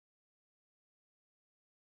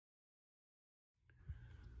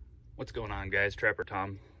What's going on, guys? Trapper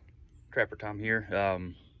Tom here.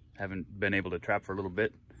 Haven't been able to trap for a little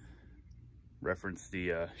bit. Reference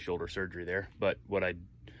the shoulder surgery there, but what I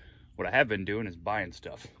have been doing is buying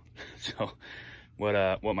stuff. So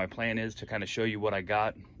what my plan is to kind of show you what I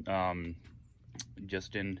got,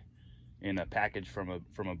 just in a package from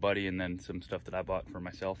a buddy, and then some stuff that I bought for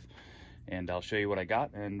myself, and I'll show you what I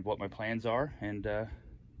got and what my plans are, and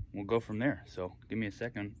we'll go from there. So give me a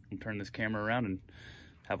second. I'll turn this camera around and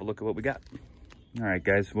have a look at what we got. All right,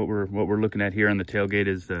 guys, what we're looking at here on the tailgate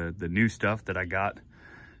is the new stuff that I got,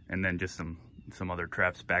 and then just some other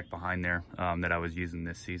traps back behind there that I was using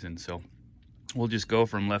this season. So we'll just go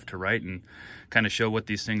from left to right and kind of show what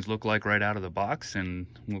these things look like right out of the box, and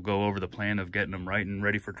we'll go over the plan of getting them right and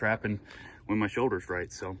ready for trapping when my shoulder's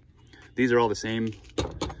right. So these are all the same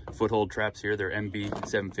foothold traps here. They're MB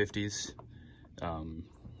 750s.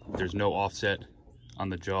 There's no offset on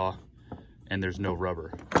the jaw, and there's no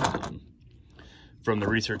rubber. From the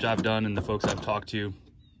research I've done and the folks I've talked to,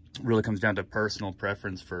 it really comes down to personal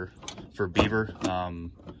preference for Beaver.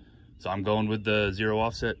 So I'm going with the zero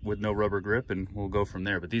offset with no rubber grip, and we'll go from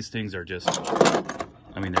there. But these things are just,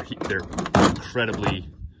 I mean, they're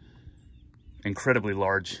incredibly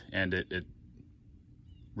large, and it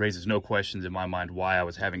raises no questions in my mind why I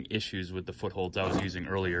was having issues with the footholds I was using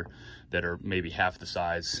earlier that are maybe half the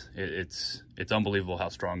size. It's unbelievable how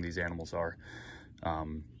strong these animals are.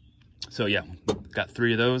 So yeah, got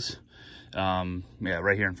 3 of those. Yeah,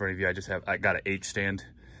 right here in front of you, I got an H stand.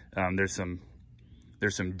 There's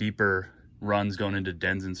some deeper runs going into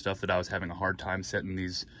dens and stuff that I was having a hard time setting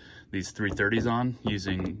these 330s on,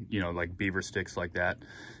 using, you know, like Beaver sticks like that,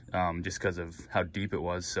 just because of how deep it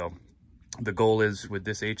was. So the goal is with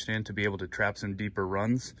this H stand to be able to trap some deeper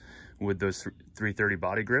runs with those 330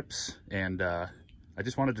 body grips, and I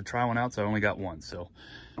just wanted to try one out, so I only got one, so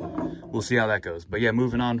we'll see how that goes. But yeah,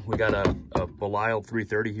 moving on, we got a Belial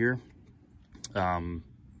 330 here. A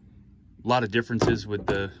lot of differences with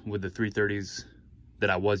the 330s that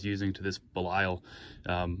I was using to this Belial.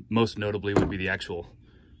 Most notably would be the actual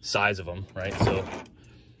size of them, right? So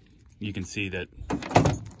you can see that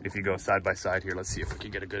if you go side by side here, let's see if we can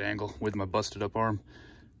get a good angle with my busted up arm.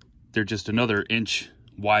 They're just another inch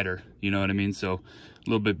wider, you know what I mean? So a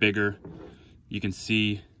little bit bigger. You can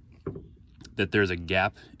see that there's a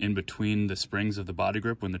gap in between the springs of the body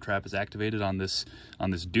grip when the trap is activated on this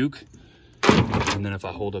Duke. And then if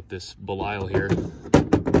I hold up this Belial here,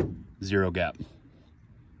 zero gap,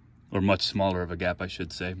 or much smaller of a gap, I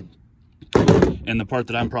should say. And the part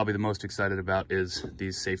that I'm probably the most excited about is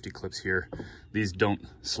these safety clips here. These don't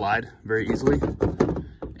slide very easily.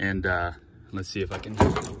 And let's see if I can,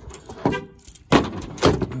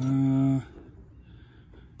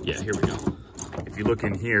 yeah, here we go. If you look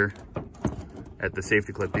in here at the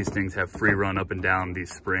safety clip, these things have free run up and down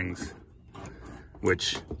these springs,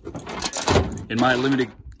 which in my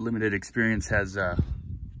limited experience has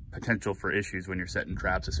potential for issues when you're setting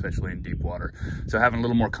traps, especially in deep water. So having a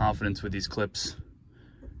little more confidence with these clips,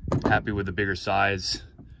 happy with the bigger size.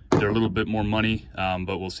 They're a little bit more money,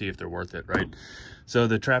 but we'll see if they're worth it, right? So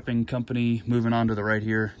the trapping company, moving on to the right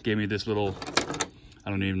here, gave me this little, I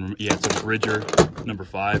don't even remember, yeah, it's a Bridger number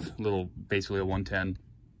 5, basically a 110.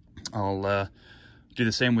 I'll do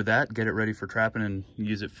the same with that, get it ready for trapping and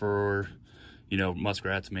use it for, you know,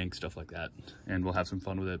 muskrats, mink, stuff like that, and we'll have some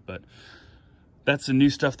fun with it. But that's the new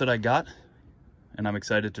stuff that I got, and I'm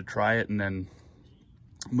excited to try it. And then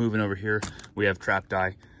moving over here, we have trap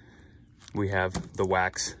dye, we have the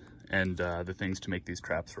wax, and the things to make these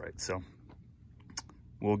traps right. So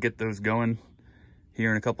we'll get those going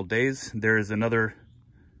here in a couple days. There is another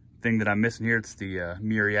thing that I'm missing here. It's the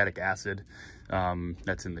muriatic acid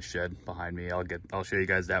that's in the shed behind me. I'll show you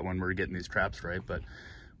guys that when we're getting these traps right. But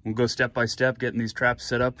we'll go step by step, getting these traps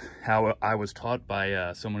set up how I was taught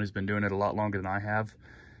by someone who's been doing it a lot longer than I have.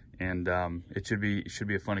 And it should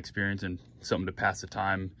be a fun experience and something to pass the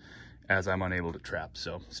time as I'm unable to trap.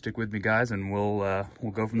 So stick with me, guys, and we'll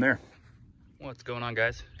go from there. What's going on,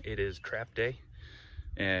 guys? It is trap day,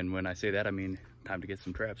 and when I say that, I mean time to get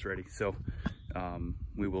some traps ready. So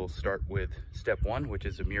we will start with step 1, which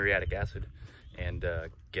is a muriatic acid, and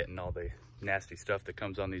getting all the nasty stuff that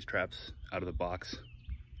comes on these traps out of the box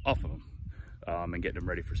off of them, and getting them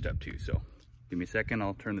ready for step 2. So give me a second,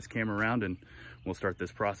 I'll turn this camera around and we'll start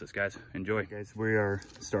this process, guys. Enjoy. Guys, we are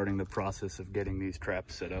starting the process of getting these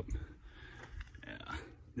traps set up.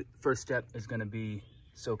 The first step is going to be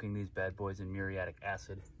soaking these bad boys in muriatic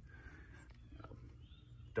acid.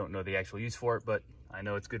 Don't know the actual use for it, but I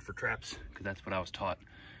know it's good for traps because that's what I was taught.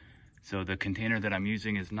 So the container that I'm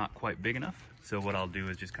using is not quite big enough. So what I'll do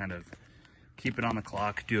is just kind of keep it on the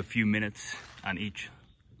clock, do a few minutes on each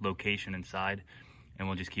location inside, and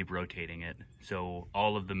we'll just keep rotating it. So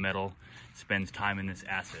all of the metal spends time in this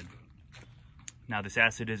acid. Now this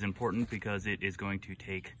acid is important because it is going to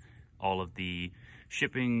take all of the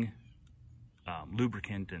shipping,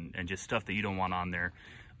 lubricant, and just stuff that you don't want on there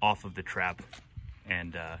off of the trap,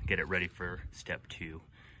 and get it ready for step 2.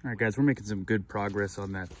 All right guys, we're making some good progress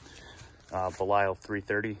on that Belial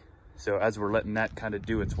 330. So as we're letting that kind of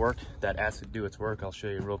do its work, that acid do its work, I'll show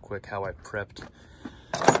you real quick how I prepped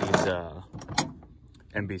these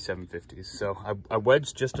MB750s. So I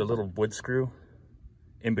wedged just a little wood screw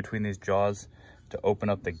in between these jaws to open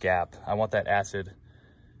up the gap. I want that acid,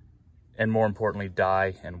 and more importantly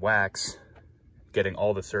dye and wax, getting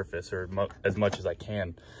all the surface, or as much as I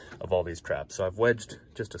can, of all these traps. So I've wedged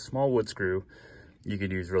just a small wood screw. You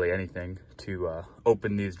could use really anything to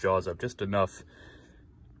open these jaws up just enough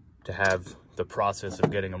to have the process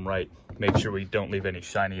of getting them right. Make sure we don't leave any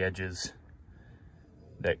shiny edges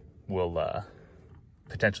that will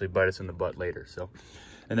potentially bite us in the butt later. So,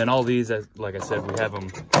 and then all these, like I said, we have them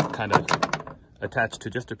kind of attached to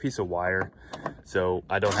just a piece of wire, so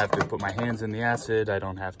I don't have to put my hands in the acid, I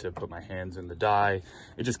don't have to put my hands in the dye.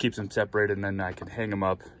 It just keeps them separated, and then I can hang them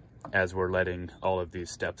up as we're letting all of these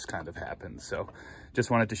steps kind of happen. So just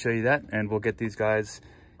wanted to show you that, and we'll get these guys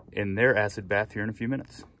in their acid bath here in a few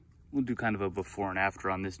minutes. We'll do kind of a before and after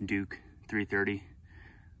on this Duke 330.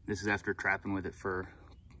 This is after trapping with it for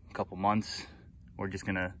a couple months. We're just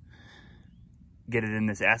gonna get it in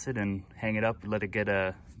this acid and hang it up, let it get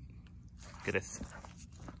a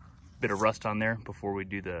bit of rust on there before we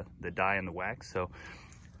do the dye and the wax. So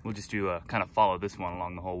we'll just do kind of follow this one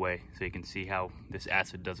along the whole way so you can see how this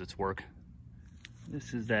acid does its work.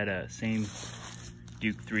 This is that same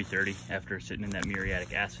Duke 330 after sitting in that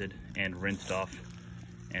muriatic acid and rinsed off,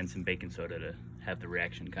 and some baking soda to have the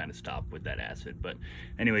reaction kind of stop with that acid. But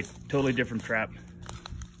anyway, totally different trap.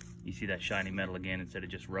 You see that shiny metal again instead of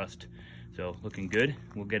just rust. So looking good.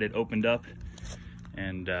 We'll get it opened up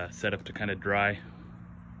and set up to kind of dry,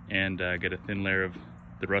 and get a thin layer of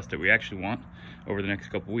the rust that we actually want over the next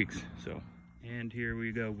couple weeks. So, and here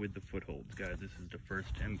we go with the footholds, guys. This is the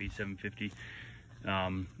first MB750.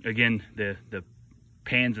 Again, the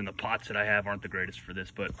pans and the pots that I have aren't the greatest for this,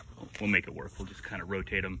 but we'll make it work. We'll just kind of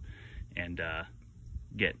rotate them and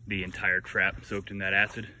get the entire trap soaked in that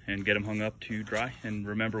acid and get them hung up to dry. And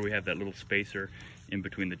remember, we have that little spacer in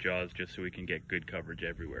between the jaws just so we can get good coverage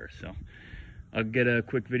everywhere. So I'll get a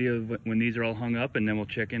quick video of when these are all hung up, and then we'll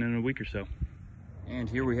check in a week or so. And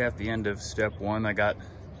here we have the end of step 1. I got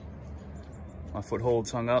my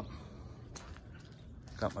footholds hung up,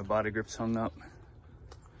 got my body grips hung up.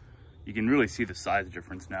 You can really see the size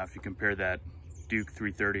difference now if you compare that Duke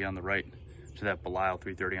 330 on the right to that Belial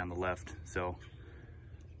 330 on the left. So,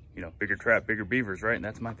 you know, bigger trap, bigger beavers, right? And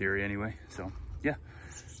that's my theory anyway. So yeah,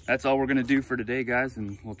 that's all we're gonna do for today, guys,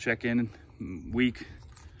 and we'll check in a week.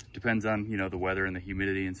 Depends on, you know, the weather and the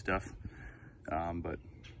humidity and stuff. But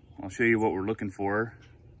I'll show you what we're looking for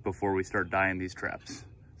before we start dyeing these traps.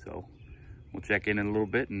 So we'll check in a little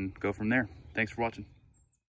bit and go from there. Thanks for watching.